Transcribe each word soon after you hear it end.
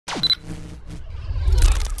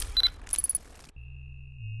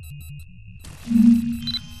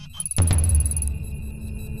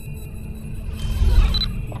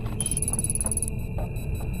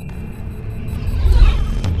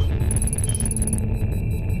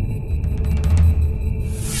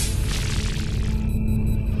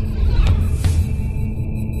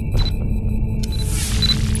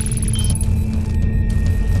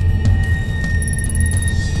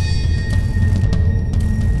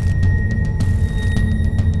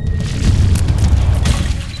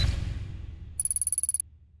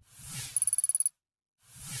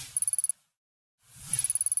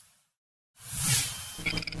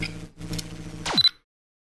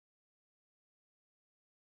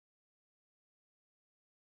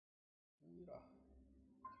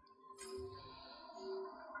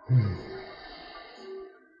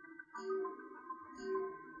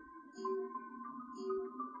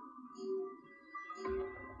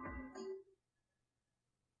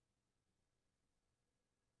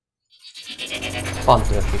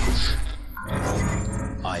Fantasztikus.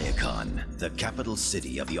 Iacon, the capital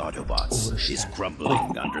city of the Autobots, is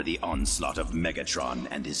crumbling under the onslaught of Megatron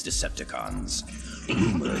and his Decepticons.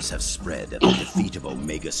 Rumors have spread of the defeat of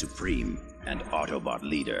Omega Supreme and Autobot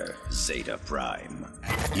leader Zeta Prime.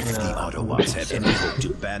 If the Autobots have any hope to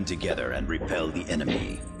band together and repel the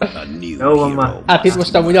enemy, a new hero. Hát itt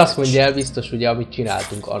most amúgy azt mondja el biztos ugye, amit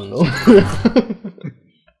csináltunk annó.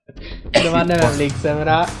 De már nem emlékszem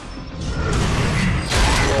rá.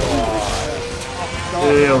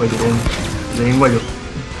 Jó vagy én. De én vagyok.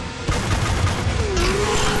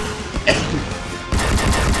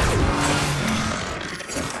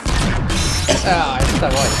 Ez te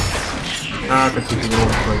vagy. Hát egy kicsit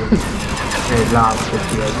rossz vagyok. Egy lábas egy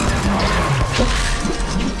kiad.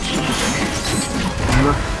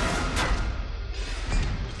 Na.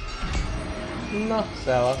 Na,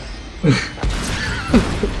 szevasz.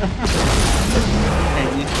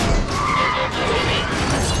 Ennyi.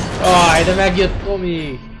 Aj, de megjött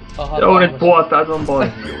Tomi! Jó, egy poltázom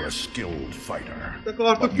baj. You're a skilled fighter,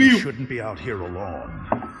 Akartok but you fiú? shouldn't be out here alone.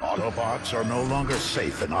 Autobots are no longer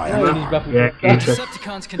safe in Nagyon is Iacon. befutottam.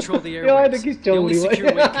 Decepticons control the Jaj, de airwaves. kis The only csóri vagy.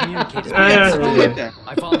 secure way to communicate is by Érte?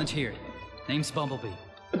 I volunteered. Name's Bumblebee.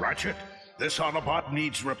 Ratchet, this Autobot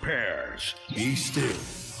needs repairs. Be still.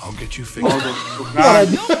 I'll get you fixed. Hallgassuk rá.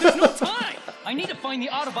 No, there's no time! I need to find the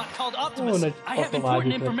Autobot called Optimus. Nagy I have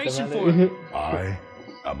important automágyit information vettem for him. I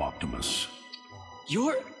am Optimus.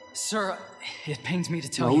 You're... Sir, it pains me to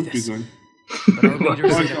Na tell you úgy this, bizony. but our leader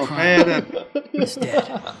Hagyd Zeta a Prime fejedet. is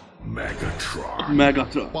dead. Megatron.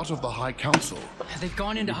 Megatron. What of the High Council? They've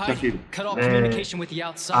gone into Csak hiding, így. cut off communication with the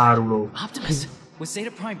outside. Áruló. Optimus, with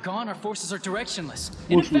Zeta Prime gone, our forces are directionless.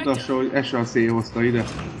 Most Ineffective. mutassa, hogy SLC hozta ide.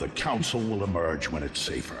 The Council will emerge when it's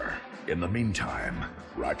safer. In the meantime,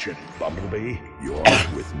 Ratchet, Bumblebee,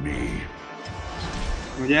 you're with me.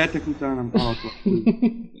 Hogy gyertek utánam, alatlak.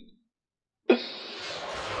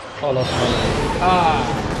 Alatt van.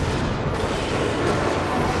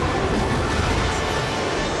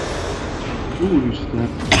 Úristen.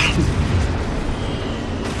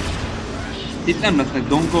 Itt nem lesznek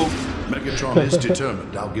donkók. Megatron is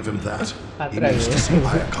determined, I'll give him that. He needs to see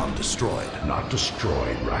Iacon destroyed, not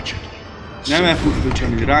destroyed, Ratchet. Nem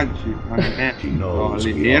elpusztítani, Ráncsi, hanem He knows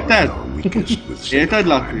elhalni. we Érted? are our weakest with Érted, Zeta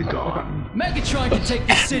Laci? gone. Megatron can take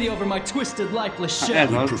this city over my twisted, lifeless shell. Ez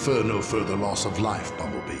We az. prefer no further loss of life,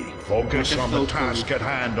 Bumblebee. Focus on the task at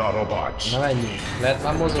hand, Autobots. Na menjünk. Lehet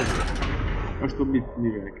már mozogni? Most tudom,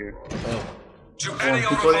 mivel kell. To any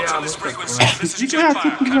Autobots on this frequency, this is Mit játszik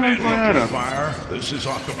Jetfire. Come in. ugyanaz Fire, this is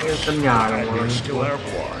Optimus. Értem nyáron You're valami. still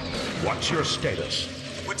airborne. What's your status?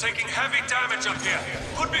 We're taking heavy damage up here.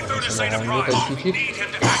 Put me through to Zeta Prime. Need him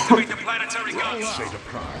to activate the planetary guns. Zeta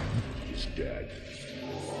Prime is dead.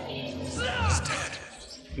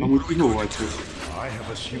 Amúgy ki hol vagy? I have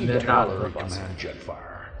assumed They're temporary not robots. command,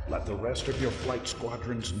 Jetfire. Let the rest of your flight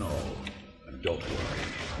squadrons know. And don't worry,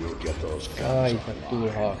 we'll get those guns Aj, online. hát túl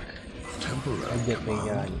halk. Temporary Egyet még command.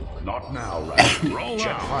 irányít. Not now, Ratchet.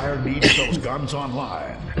 Jetfire needs those guns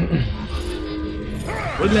online.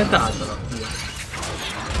 Hogy lehet átadni?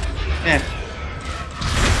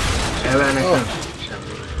 Ellenek nem.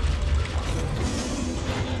 Semmi.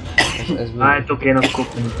 Ez mi? Álltok én akkor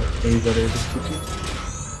nézerődik kicsit.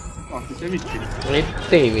 Azt hiszem, mit csinál? Én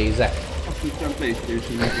tévézek. Azt hiszem,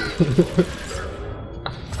 PlayStation.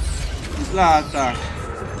 Itt látták.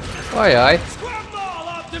 Ajaj.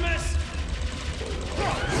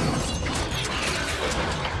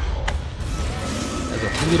 Ez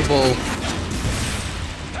a turbo.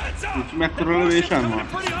 Nincs mekkora lövésem van?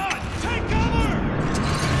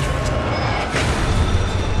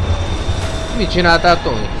 Mit csináltál,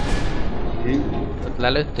 Tomi? Én?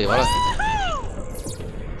 Lelőttél valakit?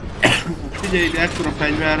 Figyelj ide, ekkora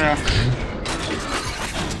fegyverrel.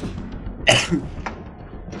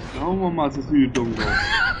 Na, hol van már az az űrdongó?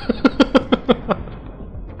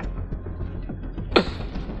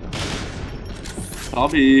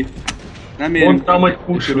 Szabi! Nem érünk. Mondtam, hogy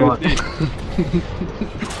push van.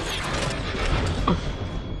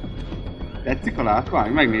 Tetszik a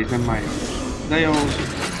látvány? Megnézem már én. De jó.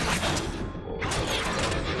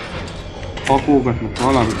 Pakógatnak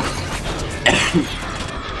valamit.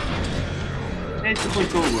 Egy csak hogy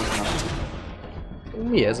dolgoznak.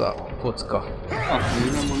 Mi ez a kocka? Azt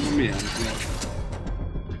nézem, mondom milyen.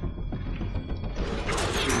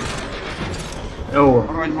 Jó.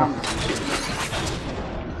 Arany van.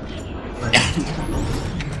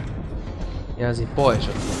 Ja, azért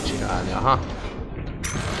pajzsot tud csinálni, aha.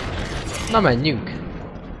 Na menjünk!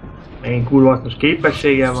 Én kurva hasznos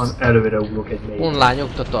képességgel van, előre ugrok egy mélyre. Online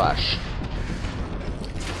oktatás.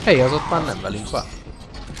 Hey, az ott már nem velünk van.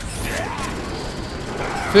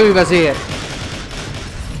 Fővezér!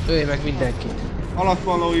 Ölj meg mindenkit. Alatt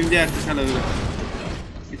van lóim, gyertek előre.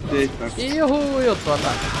 Itt éppen. Juhú, ott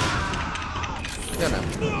vannak. Ja nem.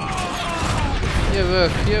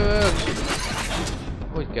 Jövök.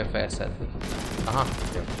 Úgy kell felszedni. Aha,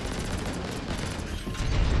 jó.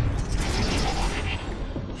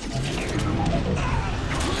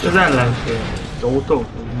 Az ellenfél. Tótó?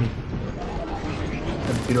 Mi?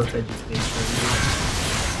 Nem piros együtt.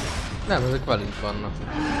 Nem, ezek velünk vannak.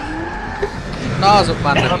 Na, azok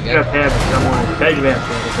már nem igen. Elveszem volna egy fegyvert,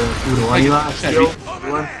 erre a kurva animáció.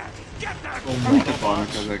 Mit akarnak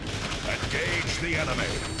ezek?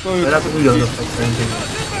 De hát az ugyanazok szerintem.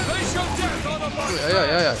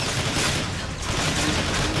 Jaj.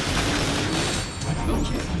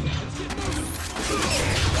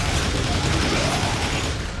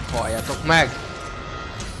 Halljátok meg!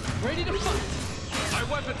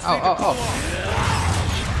 Au.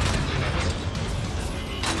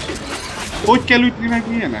 Hogy kell ütni meg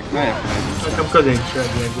ilyenek? Ne érted. Nekem közé is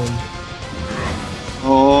egy gomb.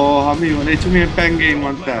 Ó, ha mi van? Egy milyen pengén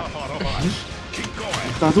van te?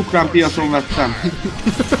 Aztán az ukrán piacon vettem.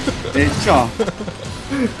 Egy csa.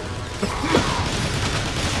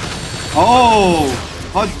 Ó,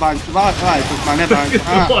 hadd bánts, várjátok már, ne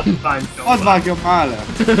bánts. Hadd vágjam már le.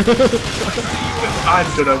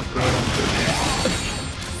 Báncsod akkor.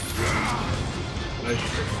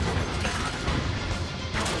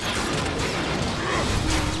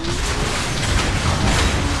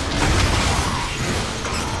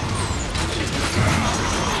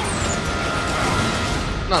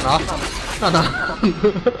 Na.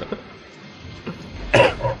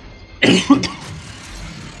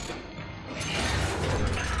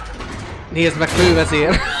 Nézd meg,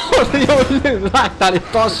 fővezér! Láttál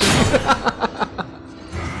itt tassit!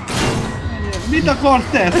 Mit akarsz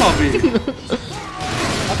te, Szabi?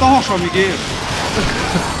 Hát a hasamig ér.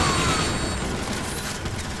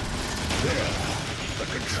 The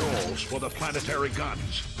controls for the planetary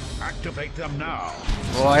guns. Activate them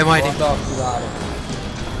now. Vaj, majd itt aktiválok.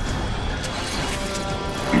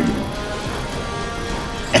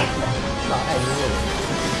 Na, ennyi jó.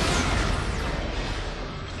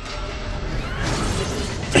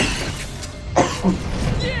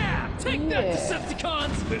 Take that,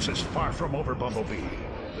 Decepticons! This is far from over, Bumblebee.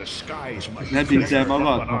 The skies might Ne bízzál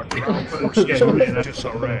magad. our ground forces are in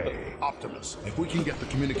disarray. Optimus, if we can get the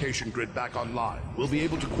communication grid back online, we'll be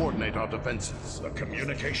able to coordinate our defenses. The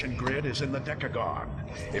communication grid is in the Decagon.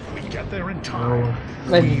 If we get there in time,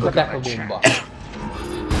 Menjünk a Decagomba.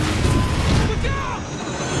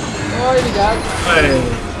 Jaj, vigyázz!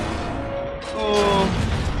 Ó,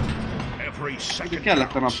 every second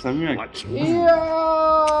kellett a napszemű meg.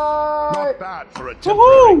 Not bad for a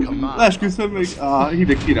temporary command. Esküszöm még a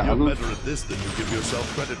hideg You're királyod. better at this than you give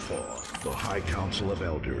yourself credit for. The High Council of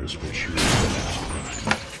Elders will choose the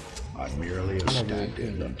mastermind. I'm merely a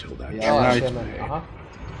stand-in until that Jaj, Right. sem ment. Aha.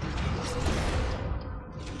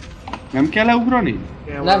 Nem kell leugrani?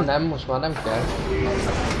 Nem, most már nem kell.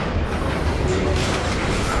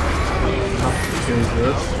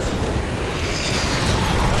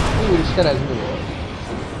 Úristen, ez mi volt?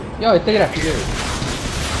 Jaj, te repülő!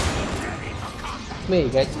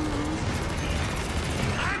 Még egy.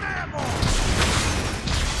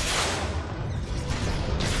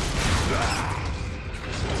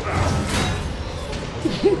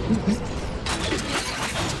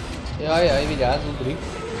 Jaj, vigyázz, ugrik.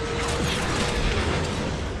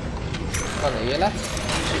 Van egy élet.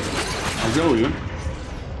 Ez jó jön.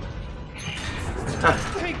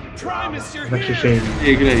 Meg se semmi.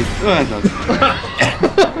 Égre itt. Ez az.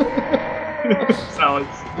 Szállsz.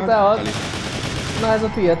 De az. Na ez a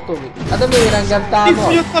tiéd, Tomi. Hát de miért engem Itt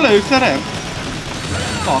támad? jött a lőszerem?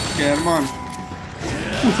 Takker, man.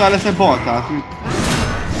 Muszáj lesz-e baltázni.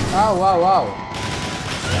 Au.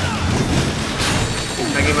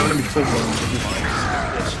 Megint nem is fogom.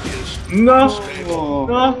 Na! Ó.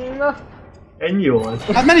 Na. Ennyi volt.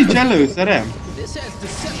 Hát mert nincsen lőszerem. This has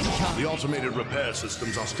Decepticon. The automated repair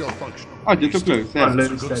systems are still functional. Adjatok Van lőszert.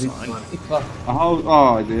 lőszer, itt van. Itt van.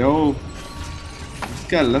 Aha, de jó. Ez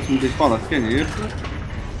kell lesz, mint egy palack kenyér.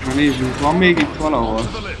 Na nézzük, van még itt valahol.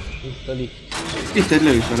 Itt a lift. Itt egy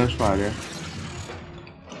lőszeres, várja.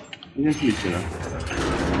 Ugye ezt mit csinál?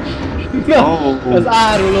 Az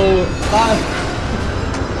áruló.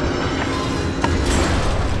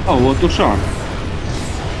 Óvatosan.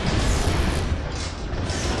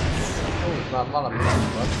 Már valami nem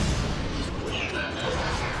van.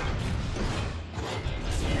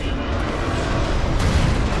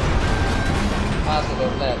 Hát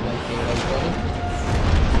oda lehet nem kéne ugrani.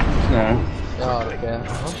 Nem. Ja, arra kell.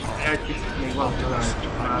 Egy kicsit még van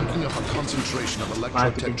talán. Picking up a concentration of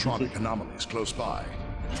electrotectronic anomalies close by.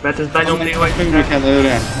 Mert ezt benyomni vagy... Meg kell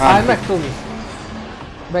őre. Állj meg, Tomi!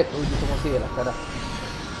 Megújítom az életere.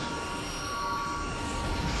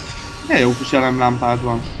 De jó kis elemlámpád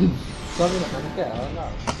van. Tominak nem kell,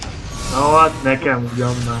 nem? Na hát nekem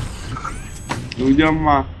ugyan már. Ugyan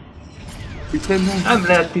már. Nem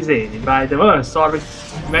lehet izélni, bár de olyan szar, hogy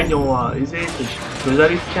megnyom a izét, és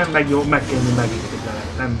közelítsem, megnyom, megkérni megint,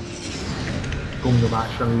 nem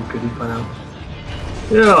gomnyomásra működik, hanem...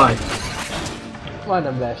 Jaj!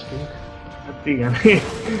 Majdnem leestünk. Hát igen.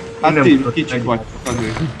 Hát ti kicsik vagytok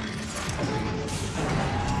azért.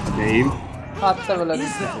 De én? Hát te veled is.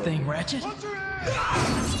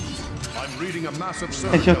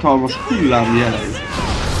 Egy hatalmas hullám jelen.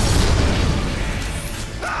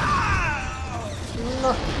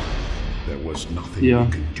 Na. There was nothing you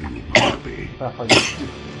could do, Bumblebee. Felhagyjuk.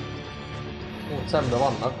 Ó, szembe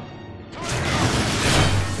vannak.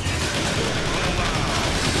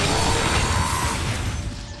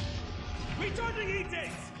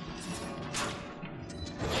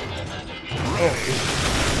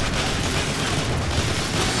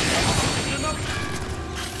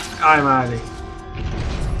 Állj már elég.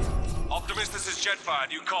 Optimus, this is Jetfire.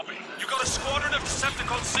 Do you copy? You got a squadron of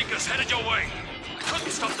Decepticon seekers headed your way. I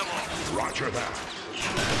couldn't stop them all. Roger that.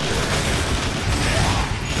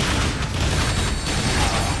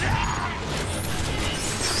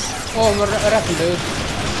 Ó, repülő.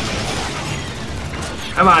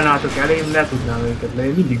 Nem állnátok elém, ne tudnám őket le,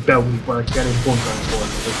 én mindig beugrik valaki elém, pont olyan volt.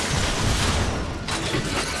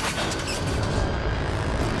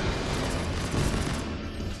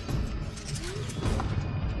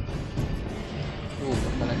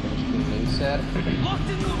 Akkor nekem is küld lőszer.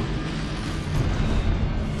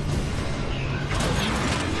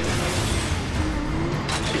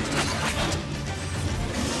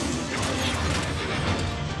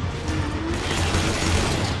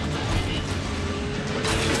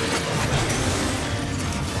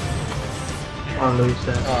 Van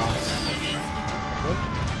lőszer.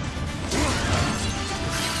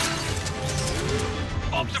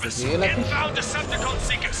 Optimus, inbound Decepticon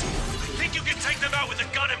seekers. Think you can take them out with the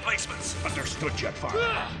gun emplacements? Understood, Jetfire.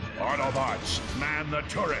 Autobots, man the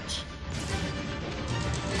turrets.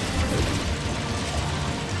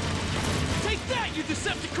 Take that, you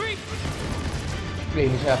Decepticreep!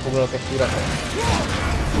 Én is elfoglalok egy türetet.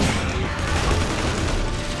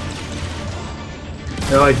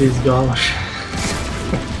 Jaj, de izgalmas.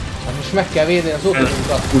 Hát most meg kell védeni az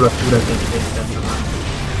oldalunkat. Urat türetet védtem.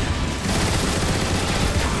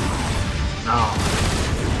 Na.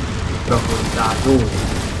 Rakodtál, jó. Showing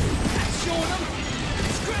them!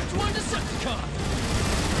 Scratch one Decepticon!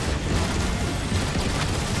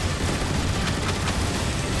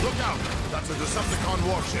 Look out! That's a Decepticon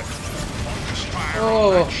warship. Focus fire Oh.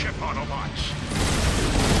 on that ship, Autobots.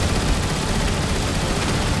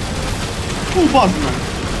 Hú, bazd meg!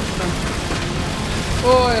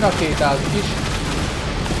 Ó, rakétázik is.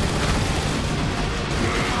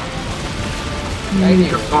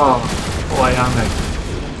 Megint. Halljál meg.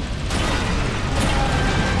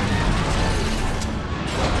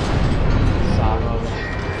 Szárnyalva.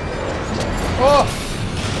 Ó!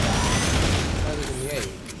 Ez milyen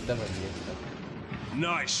jó, de megértem.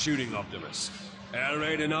 Nice shooting, Optimus. Air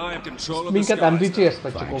Raid and I have control of the Minket nem skies. dicsérsz,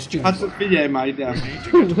 vagy csak optimist? Hát figyelj már ide! Need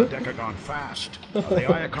to get to the Decagon fast. The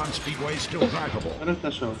Iacon Speedway is still drivable.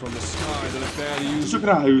 Szeretesem? From the sky that are fair to use. Csak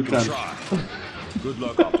ráültem. Try. Good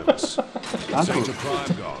luck, Optimus. Látod? Scenes of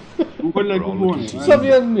crime gone. Ugorj le, guggolni?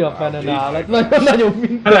 Szabi, ez mi a fene nálad? Nagyon nagyobb,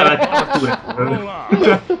 mint te. Levettem a turetről.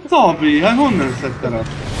 Szabi, hát honnan szedted azt?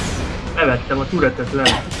 Levettem a turetet,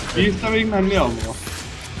 levettem. Bírta még menni abba?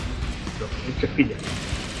 Csak figyelj.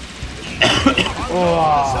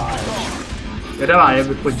 Ja, de várj,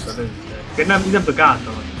 ebből hogy van ez? Nem tudok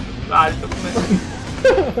általán. Várjatok meg.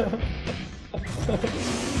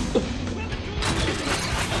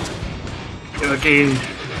 Jövök én is.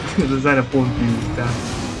 Ez a zene pont miután.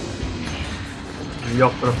 Egy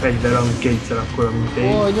akkora fegyver, ami kétszer akkora, mint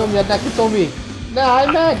én. Ó, nyomjad neki, Tomi! Ne állj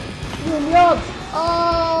meg! Nyomjad!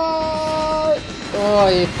 Áj! Ó,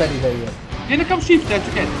 éppen ide jön. Én nekem shiftel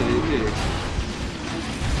csak egyszer érték.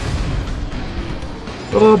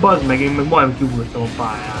 Ó, bazd meg, én meg majdnem kiugrottam a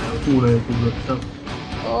pályára, túl nagyon ugrottam.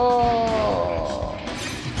 Ó!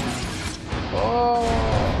 Ó!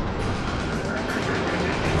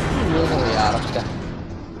 Jó, hol járok te?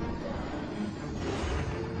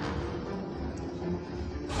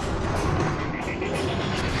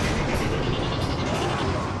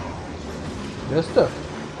 Győztök?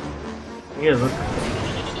 Igen, ott.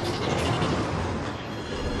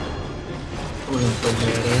 Nem tudom,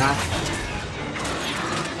 merre jár.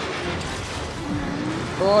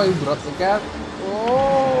 Ó, ugratni kell.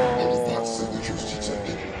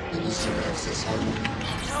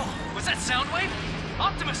 Was that Soundwave?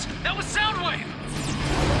 Optimus, that was Soundwave!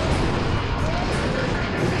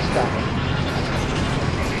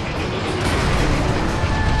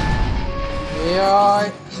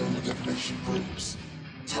 Jaj!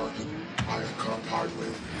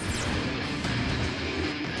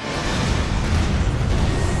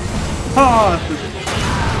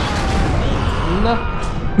 Na!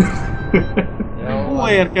 Hol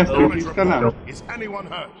érkeztünk, Istenem? Is anyone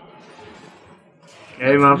hurt?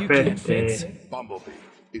 Jaj, már fettél. Bumblebee,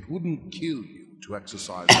 it wouldn't kill you to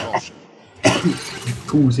exercise caution.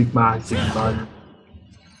 Húzik másikban.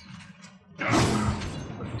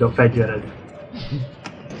 Ott a fegyvered.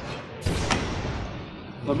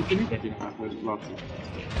 Amit én itt hívnák, vagy Laci?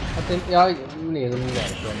 Hát én, jaj, nézem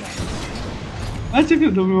mindjárt benne. Hát csak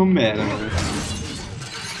nem tudom, hogy merre van.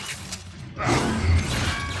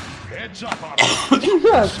 Heads up,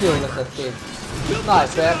 Autobot. Hát jól leszették.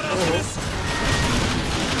 Sniper,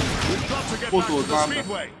 Fotót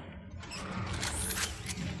vártak.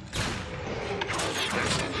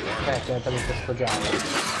 felkeltem itt ezt a gyárat.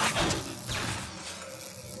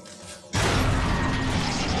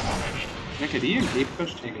 Neked ilyen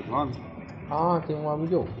képességed van? Hát én valami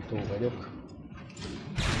jó futó vagyok.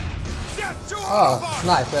 Ah,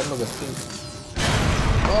 sniper mögöttünk.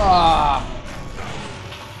 Ah!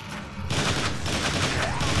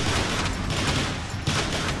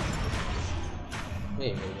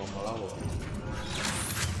 Még van valahol.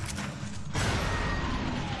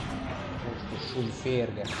 Most a súly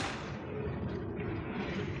férge.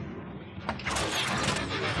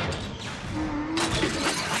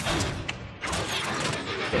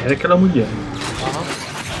 Erre kell amúgy jönni. Aha.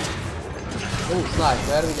 Ó,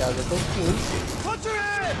 sniper, vigyázzatok.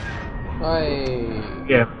 Ajj.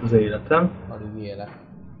 Igen, az életem. Alig élek.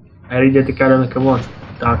 Elígyetik el, nekem van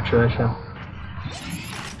távcsövesem.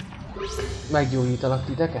 Meggyógyítanak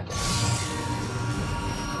titeket?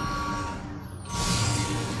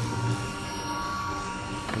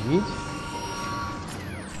 Így?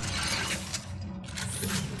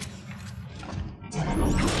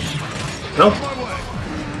 No?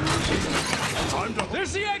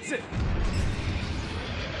 There's the exit!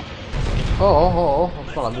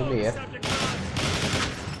 Ott valami miért?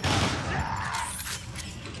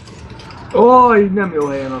 Oj, nem jó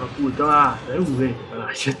helyen alakult át, de jó végben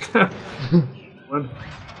átjöttem.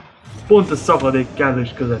 Pont a szakadék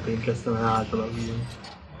kellős közepén kezdtem el átalakulni.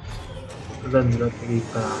 Az emlőlet meg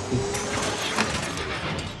éppen át itt.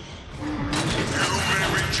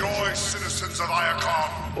 Rejoice, citizens of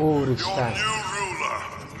Iacon. Úristen! Your new ruler,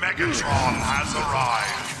 Megatron, has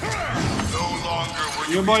arrived. No longer will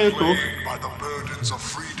you be swayed by the burdens of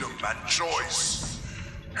freedom and choice.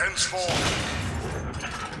 Henceforth,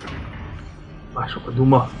 Mások a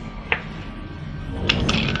duma.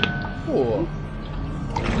 Ó!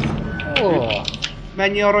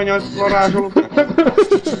 Mennyi aranyat varázsolok?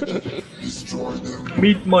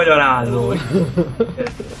 Mit magyarázol?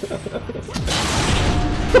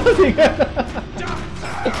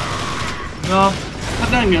 Na,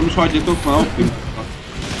 Hát engem is hagyjatok már optimista.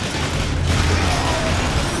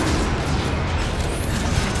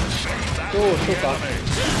 Jó, sokat!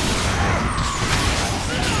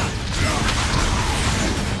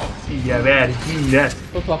 így verj mindent.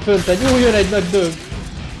 Ott van fönt egy, jó, jön egy nagy dög!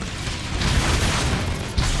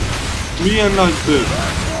 Milyen nagy dög?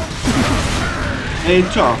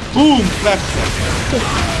 Egy csak. Boom! Lepszek!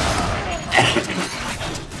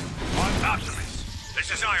 This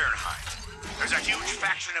is Ironhide. There's a huge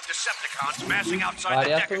faction of Decepticons massing outside the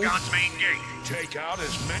Decagon's main gate. Take out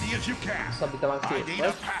as many as you can. I need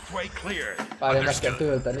a pathway cleared. Várja, meg kell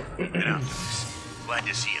tölteni. Glad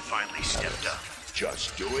to see it finally stepped up.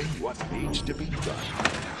 Just doing what needs to be done.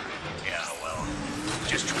 Yeah, well,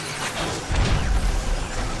 just...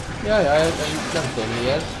 Jajjaj, nem tudom mi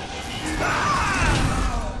ez.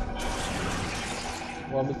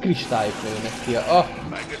 Valami kristályt lőnek ki.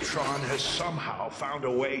 Megatron has somehow found a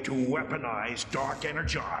way to weaponize Dark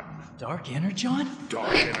Energon. Dark Energon?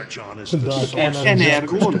 Dark Energon is the Dark source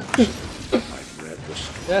Energon. I've read the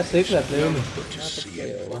story. De szép lett lőni. To see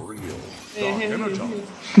it for real. Dark Energon.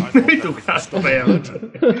 Mit ugrálsz a fejemet?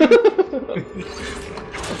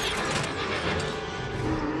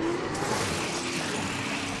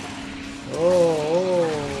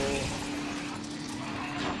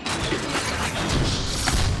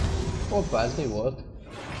 Hoppá, ez mi volt?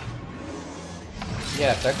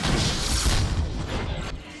 Gyertek!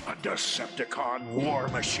 A Decepticon war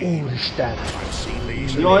machine. Úristen! I've seen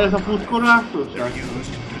these Jaj, ez a futkorákos?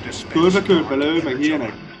 Körbe-körbe lő, meg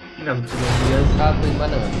ilyenek. Nem tudom, mi ez. Hát, hogy már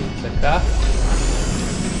nem emlékszek rá.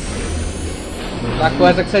 De akkor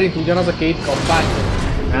ezek szerint ugyanaz a két kampány?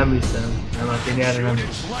 Nem hiszem. Nem, hát én erre nem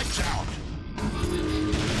hiszem.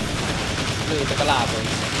 Lőjétek a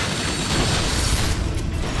lábaim.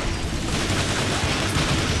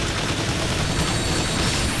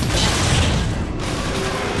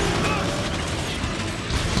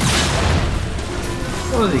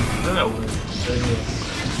 Az így, de ne úgy.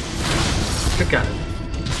 Csak el.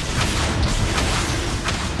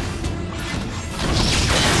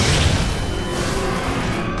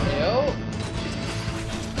 Jó.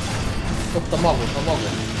 Ott a magot, a magot.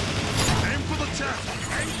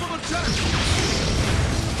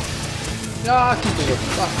 Ja, kitudott,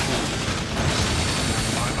 basszus.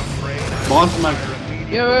 Bazd meg!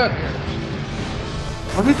 Jövök!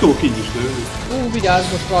 Az egy jó kígyis lő.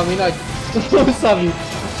 Vigyázz, most valami nagy szavít.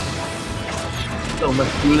 Tudom, meg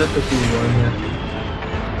küldött a túlvonja.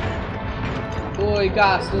 Oly,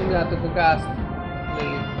 gáz, nyomjátok a gázt.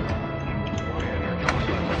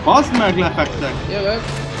 Bazd meg, lefektek! Jövök.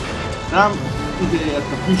 Nem, ide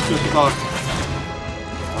ezt a füstöt tart.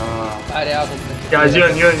 Várjál, fogok. Ja, ez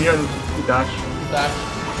jön, futás. Futás.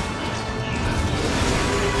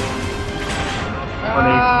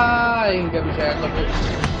 Engem is elkapott.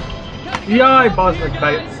 Jaj, bazd meg,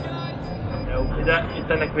 bejössz. Jó, itt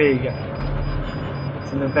ennek vége.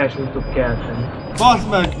 Szerintem fel sem tudok kelteni. Bazd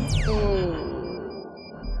meg!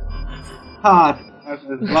 Hát, ez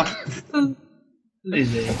lass.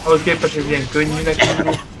 Ahhoz képest, hogy ilyen könnyűnek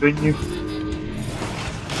indul, könnyű.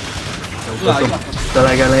 A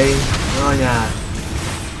legelején. Anyád.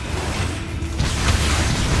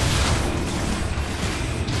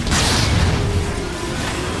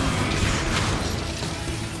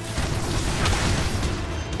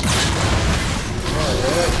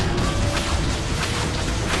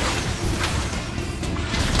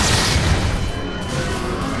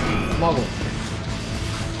 Magot.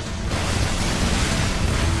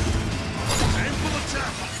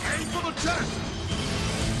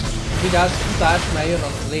 Vigyázz, futás, mert jön a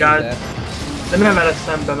lézer. De nem vele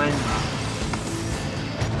szembe menj.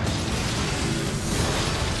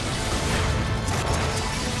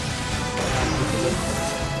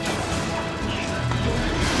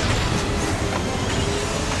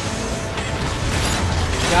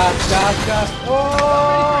 Gáz!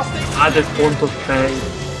 Oh! Hát ez pontos fej.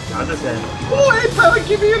 Hát ez el. Éppen, hogy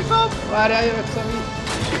kibírtam! Várjál, jövök, Szami.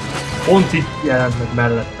 Pont itt jelent meg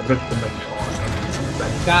mellettem, rögtön meg is haltam.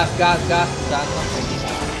 Gáz, utána megint.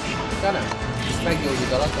 Ja nem,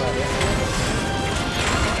 meggyógyít alatt, várjál.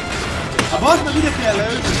 A bazd meg, ide kell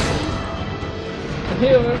leülni!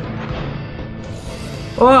 Jövök.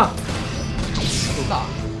 Oh! Na.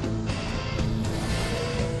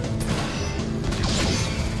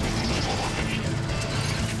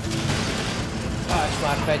 És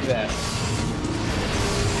már fegyver.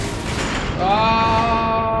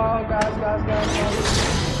 Gáz.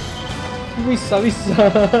 Vissza. Mi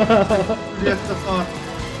ezt a szart?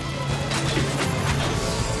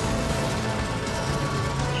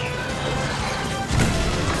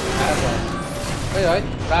 Ez van. Ajaj,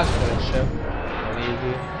 ráskeresem. A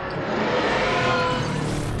végén.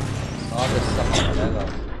 Szar össze, ez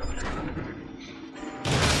az.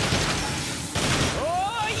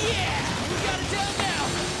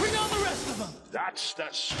 That's the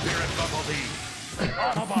spirit, Bumblebee.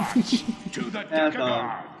 Autobots, to the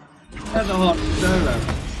Decepticon. Ez a harc tőlem.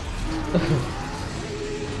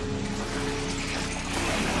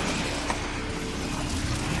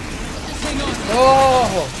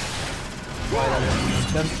 Oh! Majdnem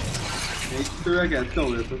nem. Még tőleget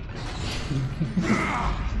szóljatok.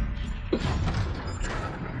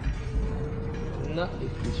 Na,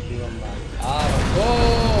 itt is mi van már. Áram.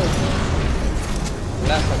 Oh!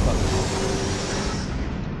 Leszakad.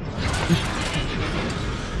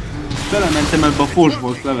 Belementem ebbe a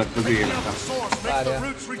fosból, és levett az életem.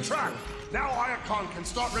 Várjál.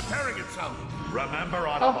 Remember,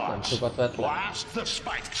 Nem Autobots, sokat vett le. blast the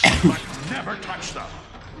spikes, but never touch them.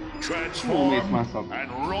 Transform and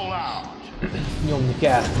roll out. Nyomni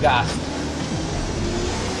kell, gázt.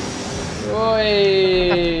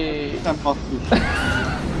 Ojj! Nem basszus.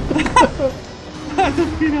 Hát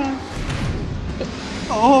ez király.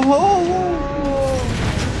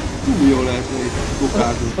 Túl jó lehet nézni,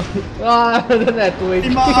 gokázunk. De ne túl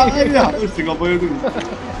így. Már összegabba jövünk.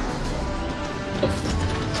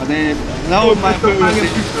 Hát én... Nehogy már fölülni.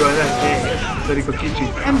 Pedig a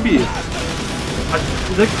kicsit. Nem bír. Hát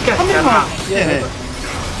ezek kettel rá. Gyere.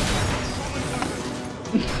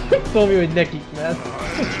 Tomi, hogy nekik ment.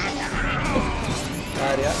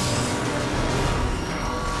 Várjál.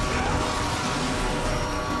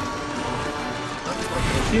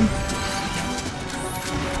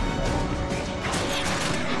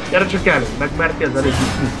 Gyere csak elő, megmerti az előtt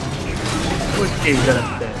is. Hogy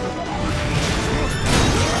képzelette?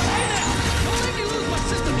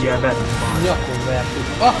 Ilyen verünk van. Nyakon vertük.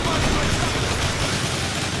 Ah!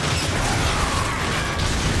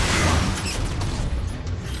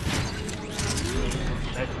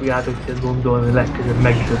 Meg fogjátok ezt gondolni, hogy legközelebb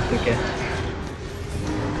megütöttök-e.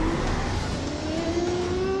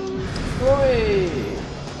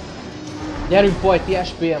 Gyerünk Pajti,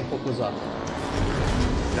 SPM fokozat.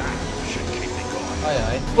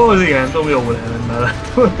 Ajaj. Ó, az igen, Tom jól ellen mellett.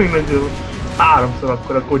 Háromszor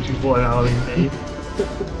akkor a kocsi volna a mindegy.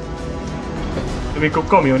 Amikor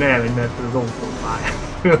kamion elmegy, mert az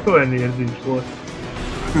autópályán. Olyan érzés volt.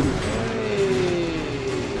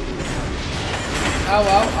 Au,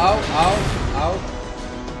 au, au, au, au.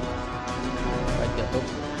 Hagyjatok.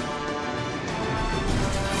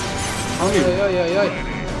 Jaj, jaj, jaj.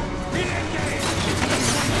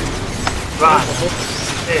 Várj!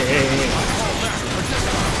 Hé.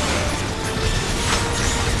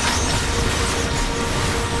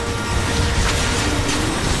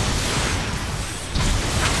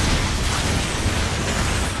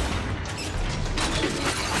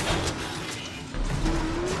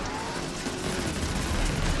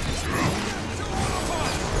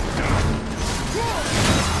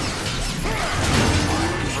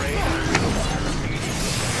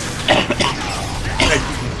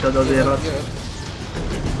 Megkicsicsad azért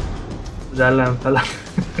az ellenfele.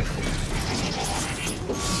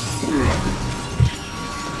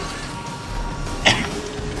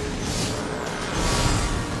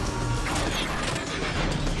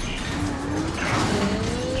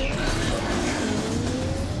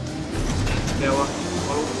 Jó.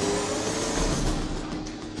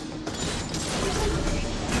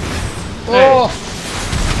 Oh!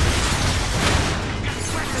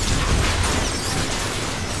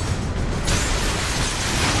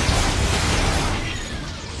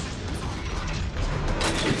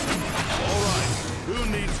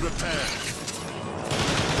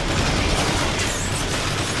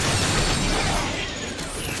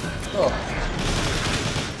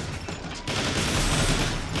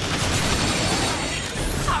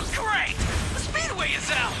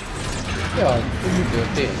 Jaj, mi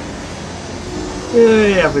történt?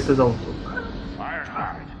 Elvitt az autó.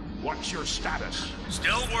 Ironhide, what's your status?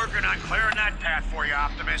 Still working on clearing that path for you,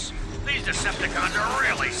 Optimus. These Decepticons are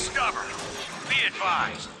really stubborn. Be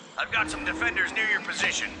advised, I've got some defenders near your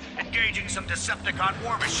position, engaging some Decepticon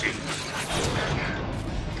war machines.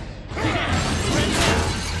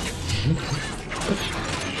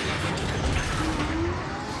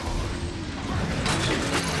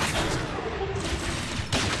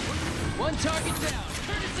 One target down,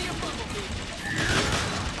 courtesy of Bumblebee.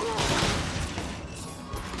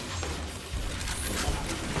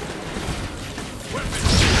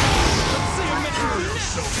 Let's see a minute.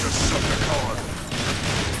 Decepticon.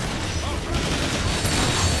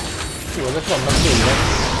 Jó, ezek vannak tényleg.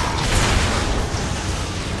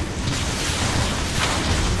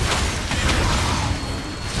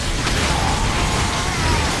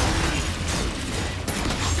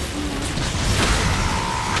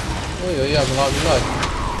 Ojjjj, az valami nagy.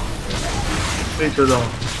 Micsoda.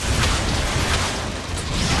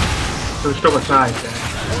 Most csak a sniper.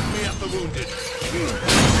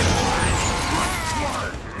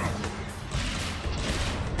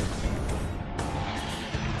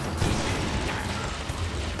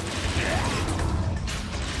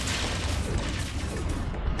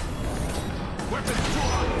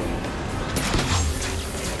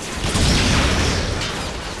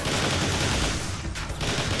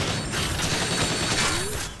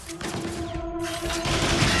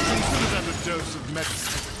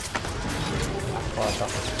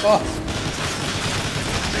 Ah!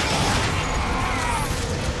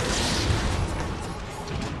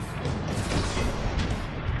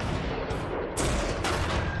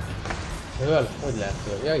 Föl? Hogy lehet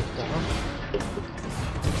föl? Ja, itt van.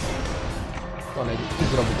 Van egy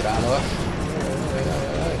ugrabugrálás.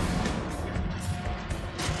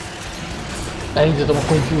 Elindítom a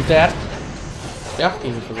komputert. Ja,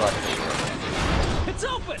 indít az ajtó. It's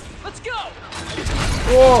open. Let's go.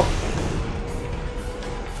 Oh!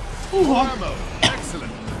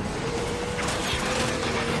 Excellent.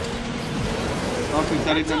 Azt, hogy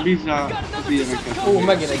szerintem bízzál az ilyeneket. Ó,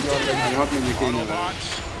 megint egy olyan legyen. Hadd menjek én el.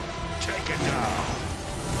 Take it down.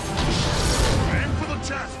 Aim for the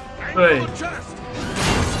chest. Aim Hey. for the chest.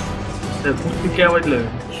 De puszni kell vagy lőni?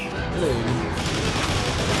 Lőjünk.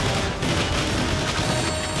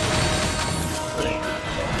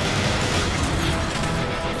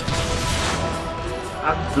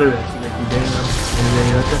 Hát lőhetsz meg idején, nem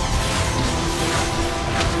élete.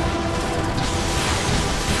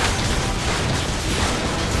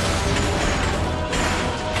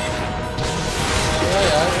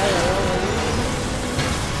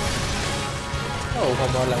 Ó,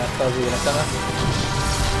 hamar levette az életemet.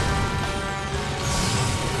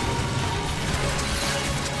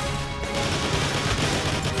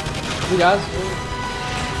 Vigyázz!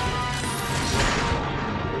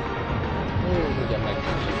 Ugye meg.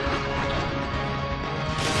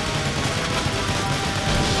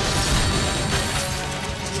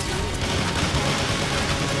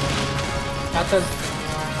 Hát ez...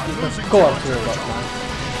 itt a karcolgatnánk.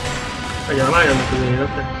 Egyáltalán már jönnek az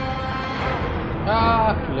életek.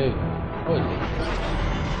 Lő. Hogy lő?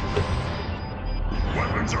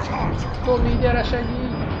 Tomi, gyere segíts!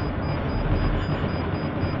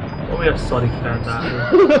 Tomi a szarik feltárul.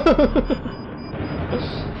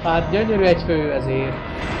 Hát gyönyörű egy fő ezért.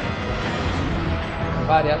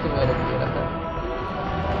 Várjátok, majd a életet.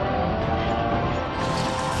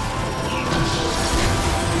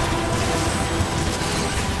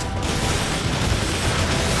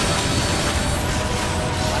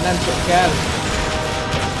 Már nem csak kell.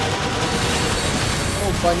 Ó,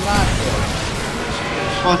 vagy másról.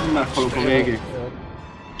 Az meghalok a végig.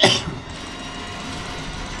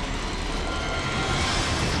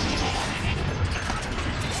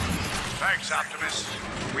 Thanks, Optimus.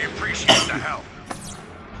 We appreciate the help.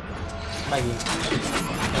 Megint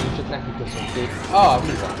csak neki köszönték.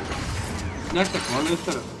 Mi van? Nektek van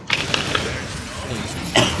lőszere?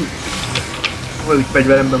 Olyan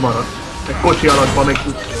fegyveremben maradt. Egy kocsi alakban meg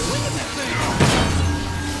tudsz.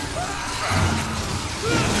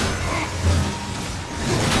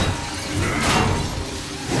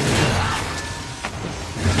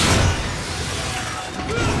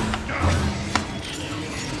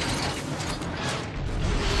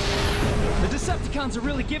 Decepticons are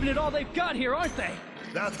really giving it all they've got here, aren't they?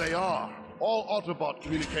 That they are. All Autobot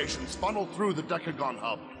communications funnel through the Decepticon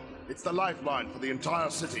hub. It's the lifeline for the entire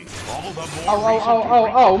city. All the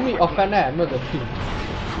more mi a fene? Mögöttünk.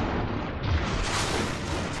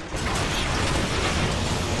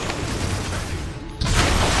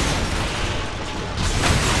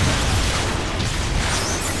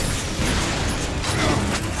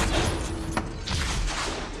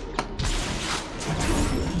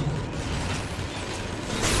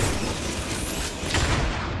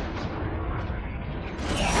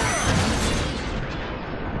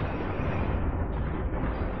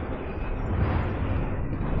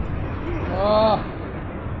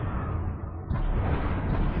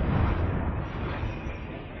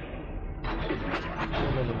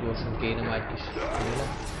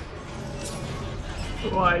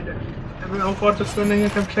 Vaj, de nem akartok tudni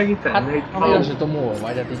nekem segíteni? Hát, amire sem tudom hol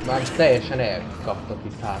vagy, hát itt már teljesen elkaptak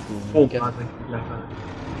itt hátul minket. Hoppáznak itt lefele.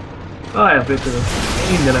 Elféltődök.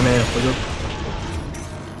 Mindenem elfogyott.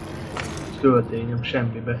 Töltényem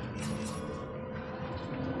semmibe.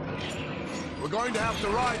 We're going to have to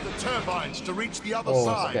ride the turbines to reach the other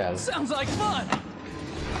side. Sounds like fun.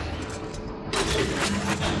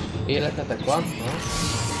 Életetek van?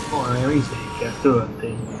 Olyan izékkel,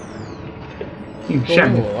 töltény. Nincs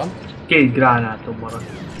semmi. 2 gránátom maradt.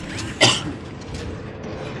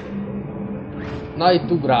 Na,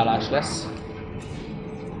 itt ugrálás lesz.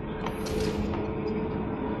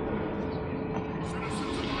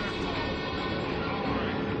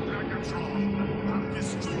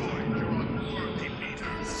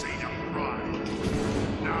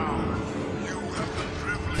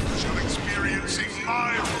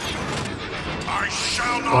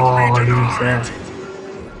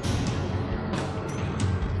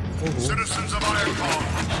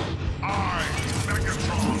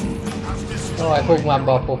 Jaj, fogd már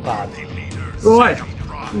be a pofád. Jaj!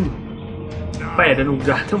 Fejeden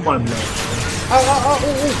ugráltam, valami lehet.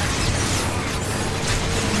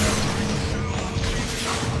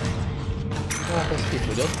 Hát ez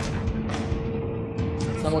kifogyott.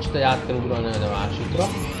 Na most te át kell ugrani a másikra.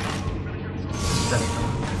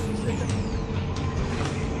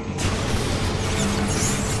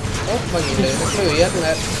 Ott megint lőjed,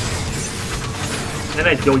 mert... Nem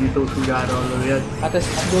egy gyógyító szugárral lőjed. Hát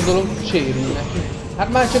ezt gondolom sérül neki.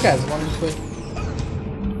 Hát már csak ez van, hogy...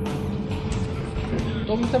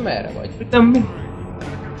 Tudom, te merre vagy? Nem mi?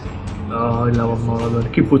 Hogy le van maradva.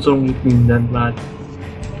 Kipucolunk itt mindent már.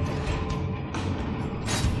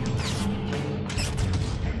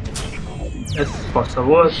 Ez fasza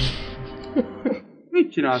volt.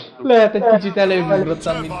 Mit csináltatok? Lehet egy kicsit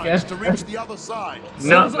előugrottam mindjárt.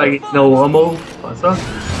 Na, megint no ammo, fasza.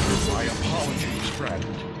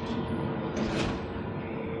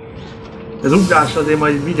 Az ugrás azért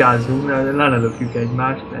majd vigyázzunk, mert lelökjük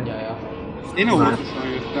egymást. Jaja. Én óvatosan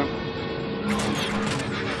jöttem.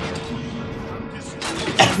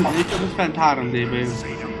 Itt most fent 3D-be jön.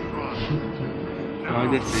 Jaj,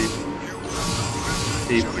 de szép.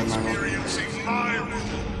 Szép szemállom.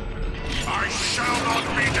 I shall not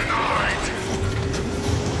be denied!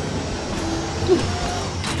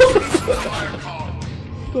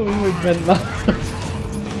 Tudom, hogy benne.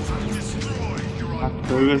 Hát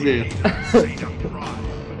ő azért.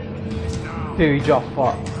 Ő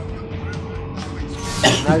Jaffa.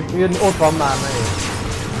 Na, jön, ott van már, ne jön.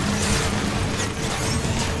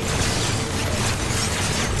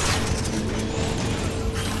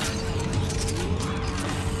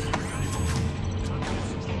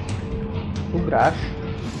 Ugrás.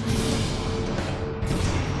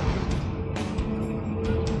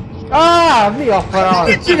 Mi a franc?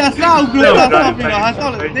 Mit csinálsz? Ráugrottál Szabina!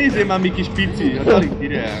 Hát nézzél már mi kis pici, hát alig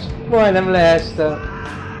írja el. Majdnem leestem.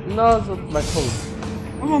 Na az ott meg hol?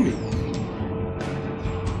 Ha van mi?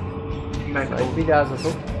 Meg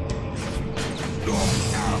vigyázzatok.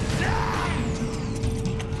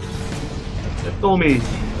 Tomi!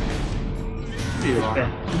 Mi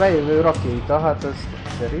van? Bejövő rakéta, hát ez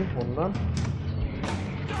szerű, honnan?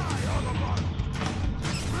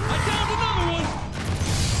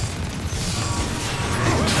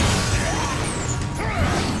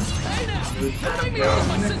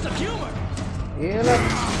 Élet.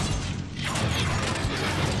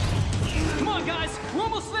 Come on, guys, we're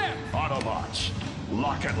almost there. Autobots,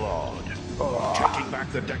 lock and load. Taking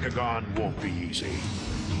back the Decagon won't be easy.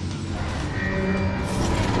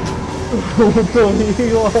 Tomi,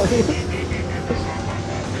 jaj.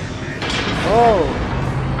 Oh.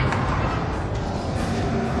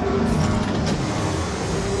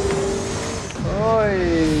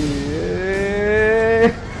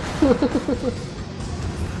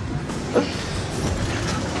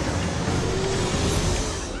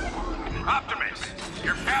 Optimus,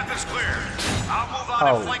 your path is clear. I'll move on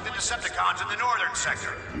and flank the Decepticons in the northern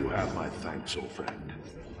sector. You have my thanks, old friend.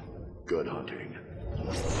 Good hunting.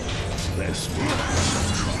 Let's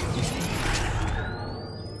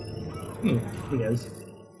Mi ez?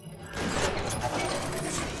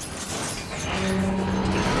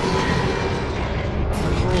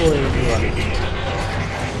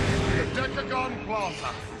 Decagon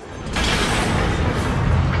Plaza.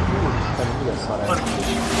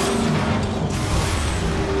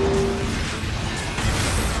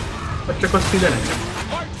 Vagy csak azt figyelek? Right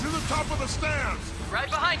to the top of the stairs. Right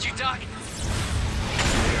behind you, Doc.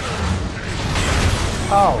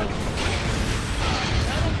 Au.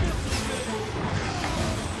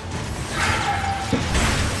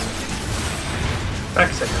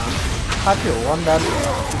 Fekszek ám. Hát jó van, de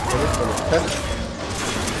előtte.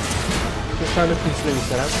 És sajnos nincs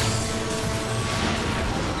lőszerem.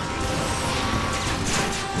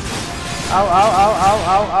 Au, au, au, au,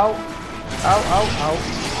 au, au. Au, au, au.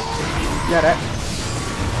 Gyere.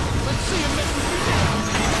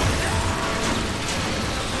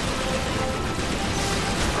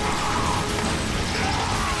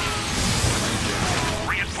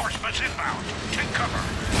 Reinforcements inbound. Take cover.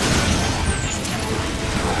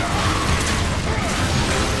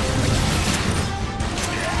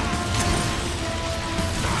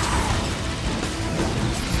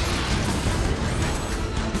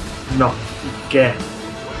 Na, igen.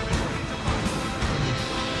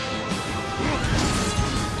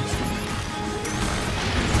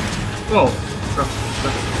 Ó,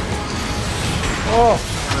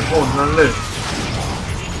 meg onnan lő.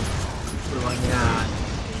 Anyád.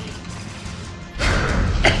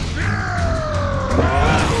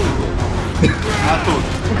 Látod?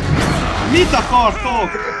 Mit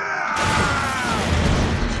akartok?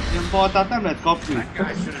 Ilyen baltát nem lehet kapni.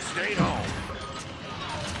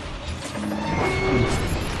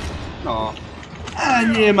 Na,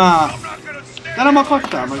 ennyi már! De nem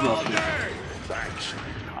akadtál meg azt?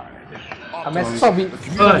 Hát mert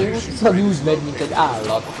Szabi úgy megy, mint egy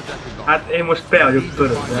állat. Hát én most be vagyok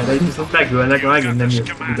törődve, de itt viszont megölnek, megint nem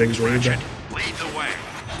jöttem ide.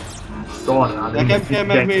 Szarrád. Nekem kell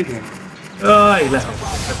megvédni? Jaj, lehet.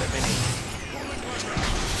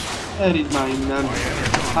 Erígy már innen.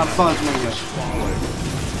 Hát bazd meg lesz.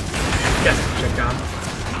 Kettősek ám.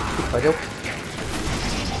 Itt vagyok.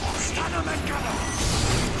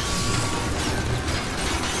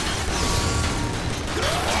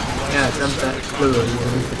 Nem te lövöd,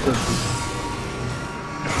 mint a többi.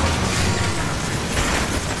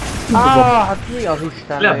 Hát mi az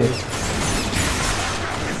Isten? Lehogy.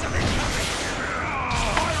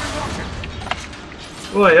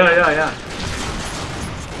 Jaj.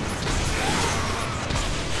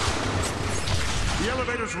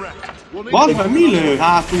 Bazd meg, mi lő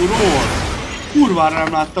hátulról? Kurvára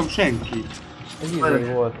nem láttam senkit. Egy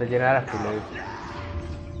izé volt, egy ilyen repülő.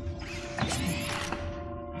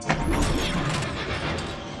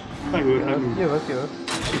 Megöltem. Jövök.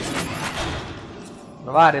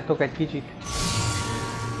 Na várjatok egy kicsit.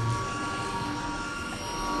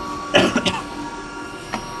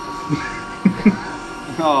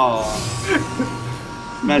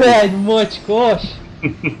 De egy mocskos!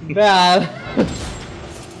 Beáll!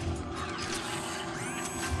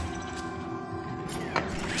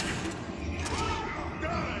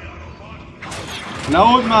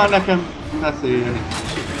 Nehogy már nekem beszélni.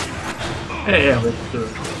 Elvettől.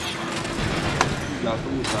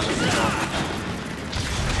 Látom, utána.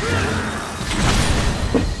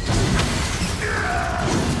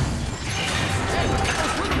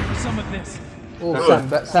 Ó,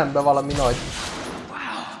 szembe valami nagy.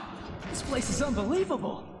 This place is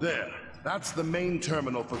unbelievable. There. That's the main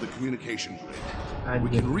terminal for the communication grid. We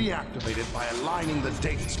can reactivate it by aligning the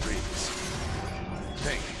data streams.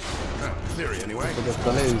 Think. Theory anyway. Tudott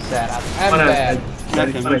a lőszer, hát ember!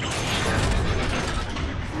 Van egy.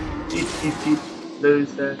 Itt,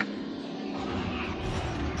 lőszer.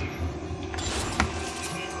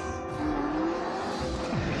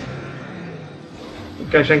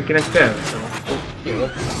 Kell senkinek kell? Jó.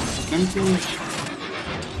 Nem tudom.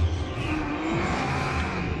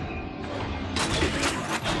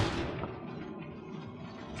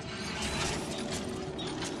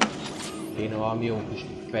 Kéne valami jó kis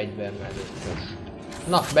fegyver mellett.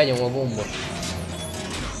 Na, benyom a gombot.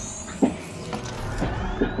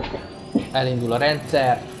 Elindul a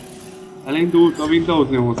rendszer. Elindult a Windows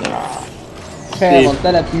 8. Fel van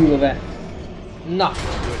települve. Na.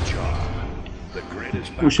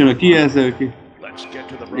 Most jön a kijelző ki.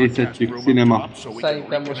 Észrettük, cinema.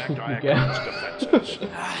 Szerintem most futni kell.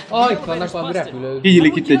 Ah, itt vannak valami repülők.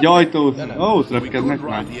 Kinyílik itt egy ajtót. Ó, ott repkednek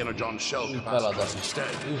már. Feladat.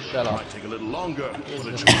 Üss el a...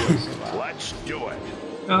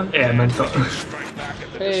 Ja, elment a...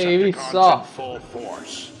 Hé, vissza!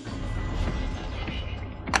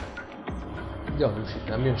 Gyanús, itt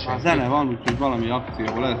nem jön A senki. zene van, úgyhogy valami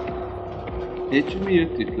akció lesz. És mi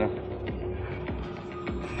jött itt le?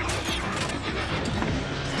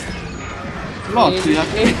 Laci,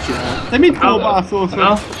 hát mit csinálsz? Te mit próbálszolsz?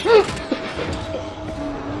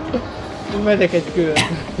 Én megyek egy kört.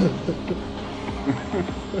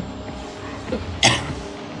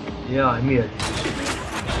 Jaj, mi ez?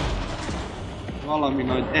 Valami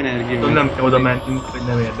nagy energia. Nem kell oda mentünk, hogy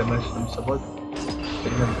nem érdemes, nem szabad.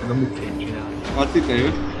 Hogy nem tudom, mit kell csinálni. Laci, te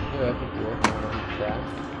jössz? Jöhet, itt volt.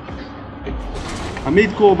 Hát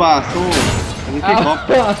mit kóbászol? Ez egy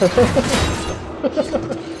kikap.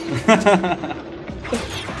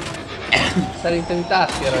 Szerintem itt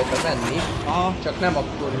át kell rajta menni. Aha. Csak nem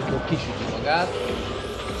akkor, amikor kisüti magát.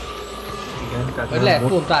 Igen, tehát Vagy lehet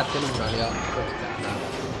pont át kell ugrani a kockánál.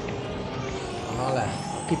 Aha, lehet.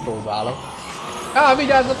 Kipróbálok. Á,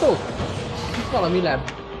 vigyázzatok! Itt valami nem.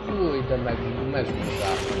 Új, de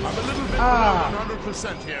megúzzál. Á!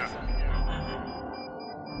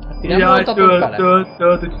 Hát ti nem voltatok vele?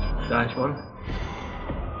 Tölt, hogy tudás van.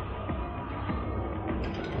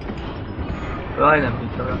 Jaj, nem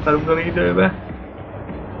tudtam felugrani időbe.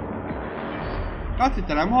 Laci,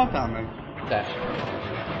 te nem haltál meg? De.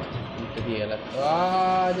 Itt egy élet.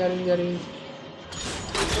 Áááá, gyerünk.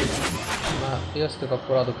 Na, jöztök,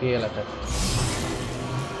 akkor adok életet.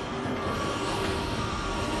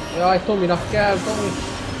 Jaj, Tominak kell, Tomi.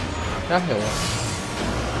 Nem jó.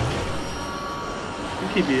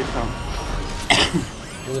 Kibírtam.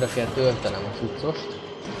 Újra kell töltenem a cuccost.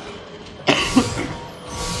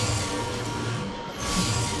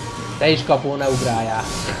 Te is kapó, ne ugráljál.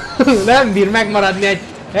 Nem bír megmaradni egy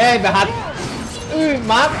helybe, hát... Ülj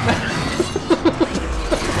már!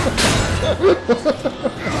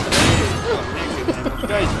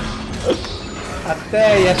 Hát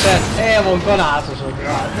teljesen el van kanászosodva.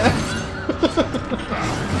 Hát.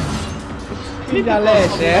 Mindjárt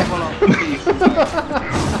leesel.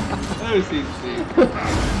 Őszintén.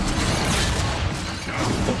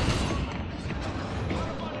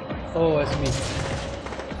 Ó, ez mi?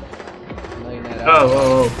 Na én erre.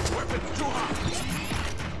 Oh.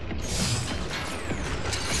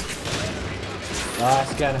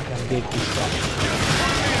 Ez kell nekem géppuska.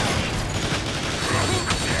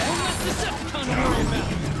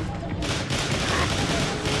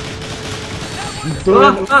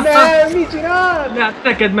 Nem, mit csinál? Ne,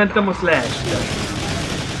 neked mentem, azt leestem.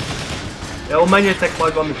 Jó, menjetek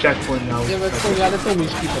majd valami checkpointnál. Jövök Tomi, de Tomi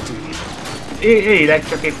is kifakul. Élek,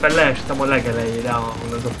 csak éppen leestem a legelejére,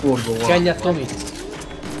 ahol az a forgó van. Kenjed, Tomi?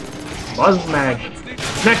 Bazd meg!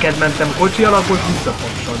 Neked mentem kocsi alakot,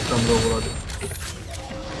 visszapattantam rólad.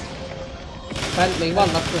 Fent még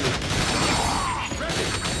vannak, Tomi.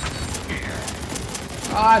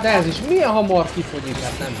 De ez is milyen hamar kifogyik,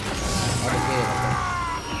 hát nem. Adok életem.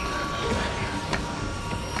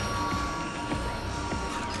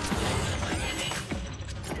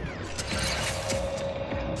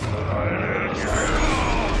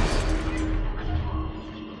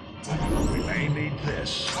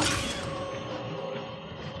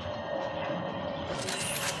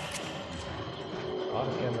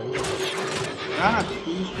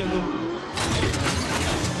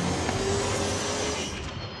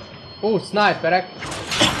 Sniperek!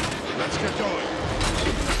 Let's get going.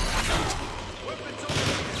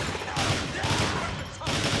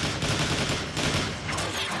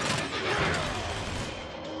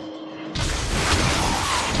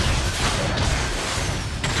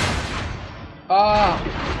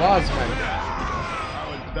 Bazd meg!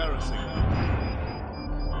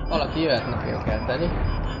 Valaki jöhetnek, én kell tenni.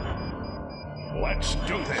 Let's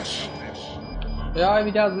do this. Jaj,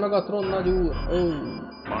 vigyázz meg a Tron nagy úr!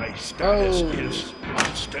 My status is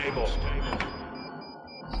unstable.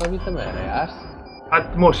 Szóval te merre jársz?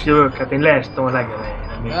 Hát most jövök, hát én leestem a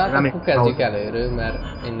legelejére. Hát akkor kezdjük előről,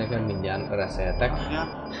 mert én nekem mindjárt reszeltek.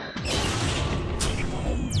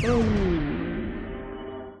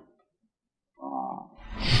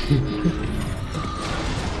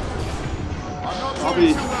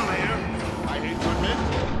 Abi!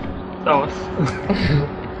 Szevasz!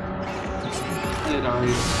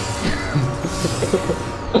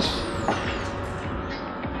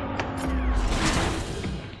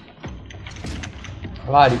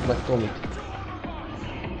 Várjuk meg Tomit.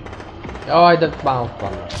 Jaj, de már ott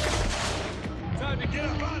vannak.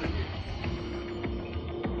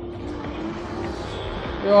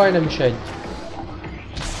 Jaj, nem is egy.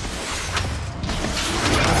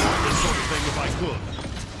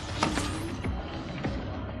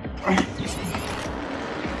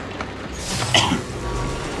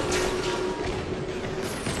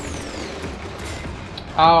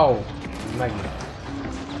 Au! Megint.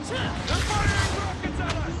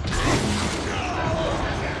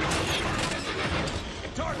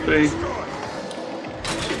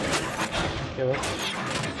 Jó.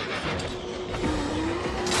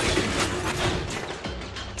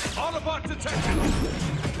 Autobot detected.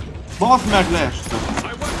 Baszd meg, leestem! My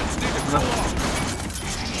weapons need to cool off.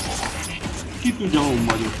 Ki tudja, hon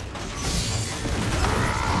vagyok?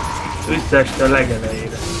 Visszaeste a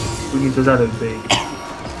legelejére. Úgy, mint az előbbé.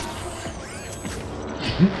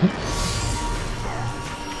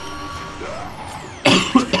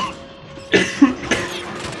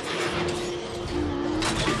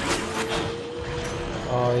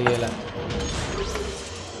 Élet.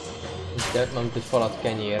 Itt mint egy falat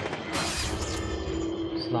kenyér.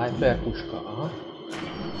 Sniper puska, aha.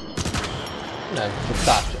 Nem, csak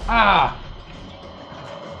társa.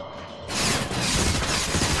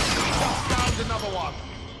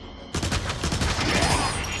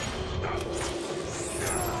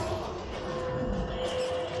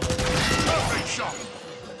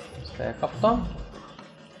 Ezt elkaptam.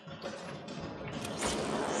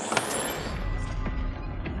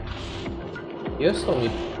 Jössz,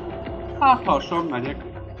 Tomi? Hát lassan megyek.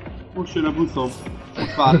 Most jön a buszom.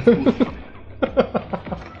 Ott vár a buszra.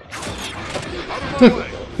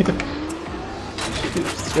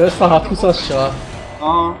 Jössz a 620-assal?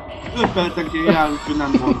 5 percenként jár, úgyhogy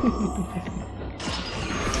nem volt.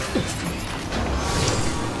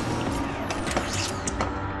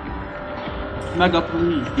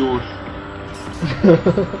 Megatron is gyors.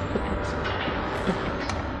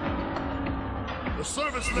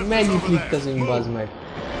 Mennyit liftezünk, bazd meg.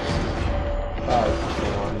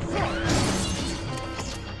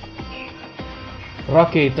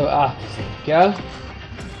 Rakéta átviszünk kell.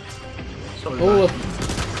 Ó,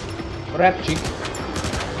 repcsik.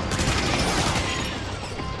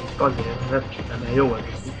 Azért, repcsik lenne jó ez.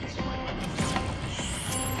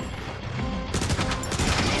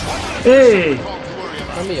 Hé!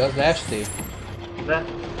 Na mi az, leestél? De?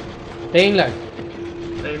 Tényleg?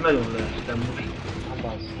 Én nagyon leestem most.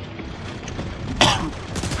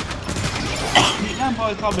 Nem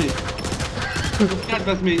baj, Szabi!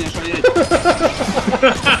 Kedvezményes a jegy!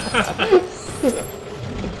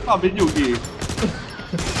 Szabi, nyugi!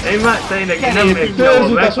 Én már tényleg nem megyek sehol,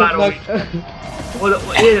 megvárom itt.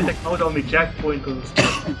 Érjetek oda, ami checkpointhoz.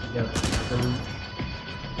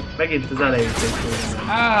 Megint az elejét egy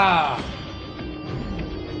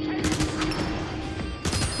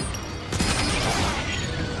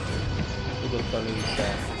Tudottan vissza.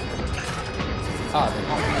 De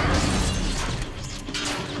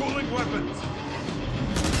Cooling weapons.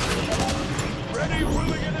 Ready for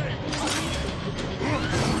the grenade.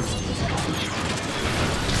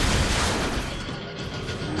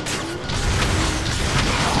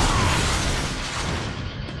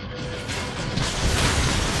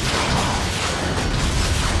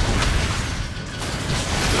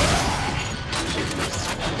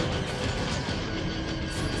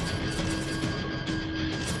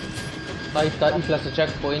 Na itt lesz a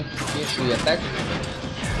checkpoint, készüljetek.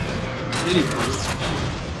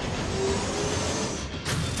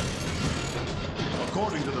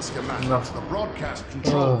 According to the schematics, the broadcast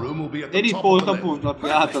control room will be at the top Volt of a the pont, aki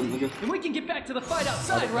átadnak ezt. And we can get back to the fight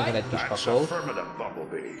outside, right? Egy kis That's pakó. affirmative,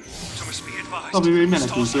 Bumblebee. Thomas, be advised. Tomi még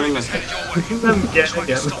menekül tőle. Nem kell Trying to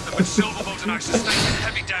nekem. stop them, but Silverbolt and I sustained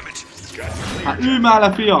heavy damage. Hát ülj már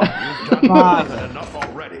le, fiam! Már! Enough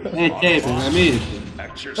already. Egy helyben, nem én?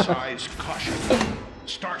 Exercise caution.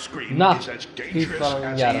 Starscream Na, is as itt dangerous van as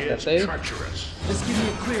mindjárt a he is tetején. treacherous. Just give me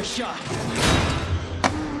a clear shot.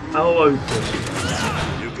 Ahova ütök?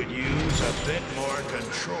 You could use a bit more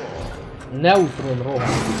control. Neutron rohan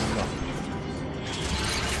vissza.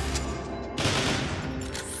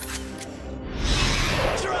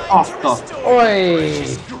 Azt a... Oly!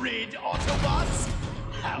 Grid Autobots?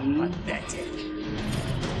 How pathetic.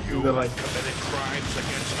 You have committed crimes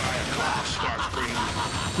against Iacon, Starscream.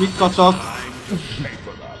 Mit kacag? Time to pay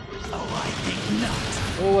for them. Oh, I think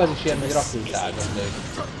not. Ó, ez is ilyen nagy rakétágat lők.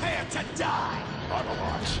 Prepare to die.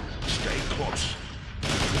 Autobots, stay close.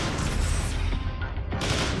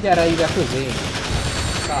 Gyere ide közé!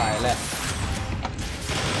 Szállj le!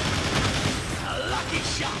 A lucky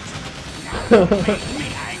shot. Now make me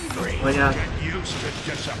angry. Anyád. Get used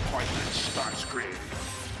to disappointment, Starscream.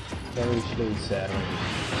 De ő is lőszer.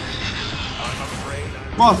 I'm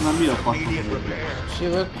afraid Bazd meg, mi a fasz? immediate repairs.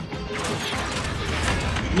 Jövök,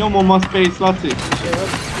 Nyomom a Space, Laci.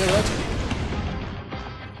 jövök.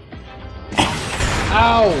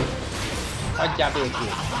 Áú! Hagyjál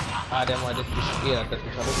békét! Várjál majd egy kis életet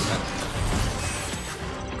is adok meg.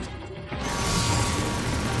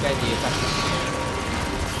 Kenjétek!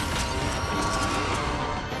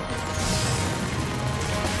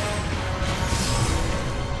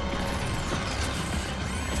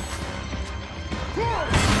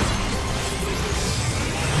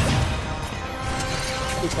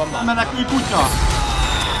 Itt van már. Menekülj, kutya!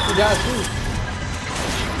 Vigyázzunk!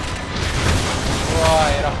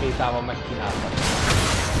 Vaj, rakétával megkínáltak.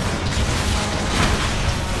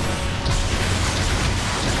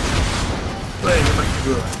 Lejjön meg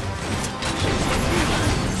kívül.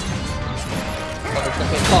 Adok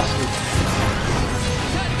neki egy passzút.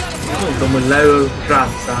 Nem tudom, hogy leöl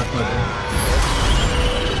ráncát meg.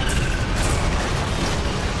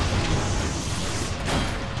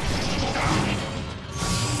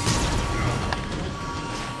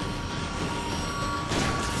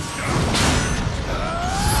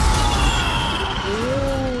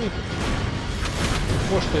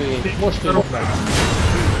 Most őjük meg.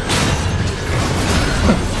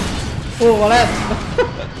 Hova lett?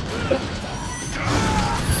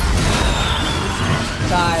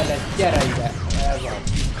 Szállj le, gyere ide!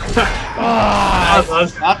 Ez van.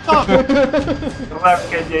 Az. Láttad?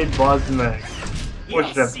 Repkedj egy, bazd meg.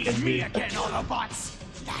 Most repkedj még.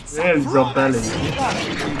 Nézd a belé.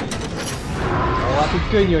 Ó, hát itt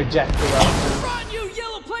könnyű, hogy jettóval.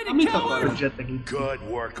 Mit akarod? Jettek itt. Good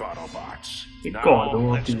work, Autobots. Itt Now,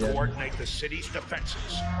 kardon, let's figyelj. coordinate the city's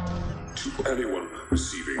defenses. To anyone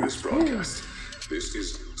receiving this broadcast, this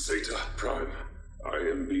is Zeta Prime. I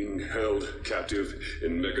am being held captive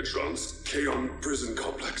in Megatron's Chaos prison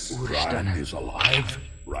complex. Prime is alive.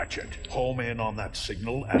 Ratchet, home in on that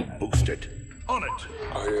signal and boost it. On it.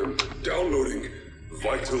 I am downloading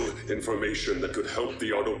vital information that could help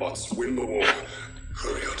the Autobots win the war.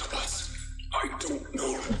 Hurry, Autobots. I don't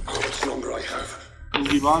know how much longer I have.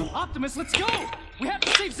 Mi van? Optimus, let's go! We have to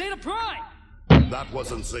save Zeta Prime! That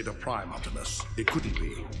wasn't Zeta Prime, Optimus. It couldn't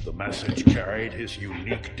be. The message carried his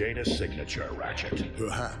unique data signature, Ratchet.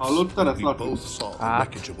 Perhaps Hallottad ezt, we Laci? both saw the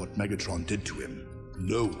wreckage of what Megatron did to him.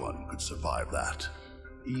 No one could survive that.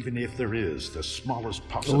 Even if there is the smallest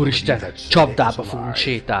possibility Úristen, that Zeta is csapdába fogunk alive,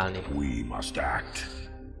 sétálni. we must act.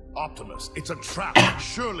 Optimus, it's a trap.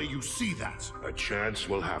 Surely you see that. A chance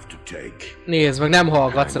we'll have to take. Nézd meg, nem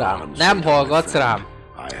hallgatsz rám. Nem hallgatsz rám.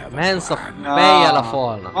 I have a Mensz a plan. fejjel a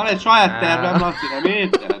falnak. Van egy saját tervem, Laci, nem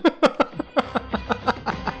érted?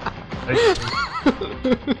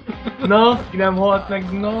 Na, ki nem halt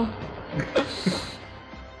meg, na?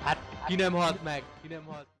 Hát, ki nem halt meg? Ki nem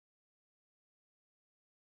halt